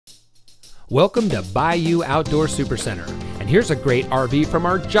Welcome to Bayou Outdoor Supercenter, and here's a great RV from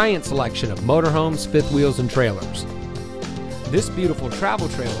our giant selection of motorhomes, fifth wheels, and trailers. This beautiful travel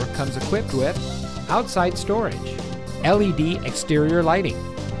trailer comes equipped with outside storage, LED exterior lighting,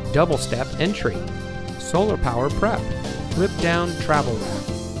 double step entry, solar power prep, flip down travel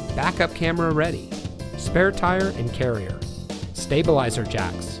rack, backup camera ready, spare tire and carrier, stabilizer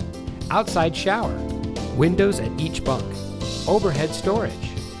jacks, outside shower, windows at each bunk, overhead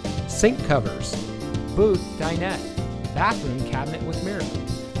storage, sink covers, booth dinette, bathroom cabinet with mirror,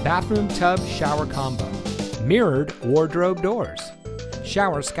 bathroom tub shower combo, mirrored wardrobe doors,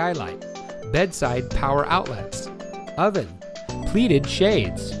 shower skylight, bedside power outlets, oven, pleated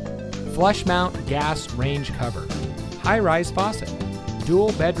shades, flush mount gas range cover, high-rise faucet,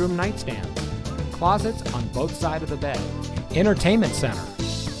 dual bedroom nightstands, closets on both sides of the bed, entertainment center,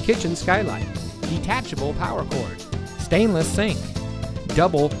 kitchen skylight, detachable power cord, stainless sink,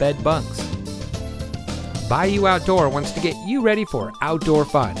 double bed bunks. Bayou Outdoor wants to get you ready for outdoor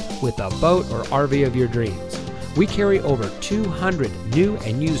fun with a boat or RV of your dreams. We carry over 200 new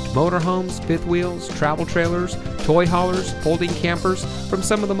and used motorhomes, fifth wheels, travel trailers, toy haulers, folding campers from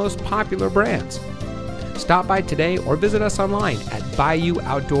some of the most popular brands. Stop by today or visit us online at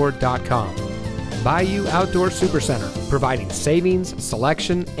BayouOutdoor.com. Bayou Outdoor Supercenter, providing savings,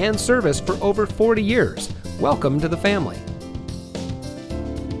 selection, and service for over 40 years. Welcome to the family.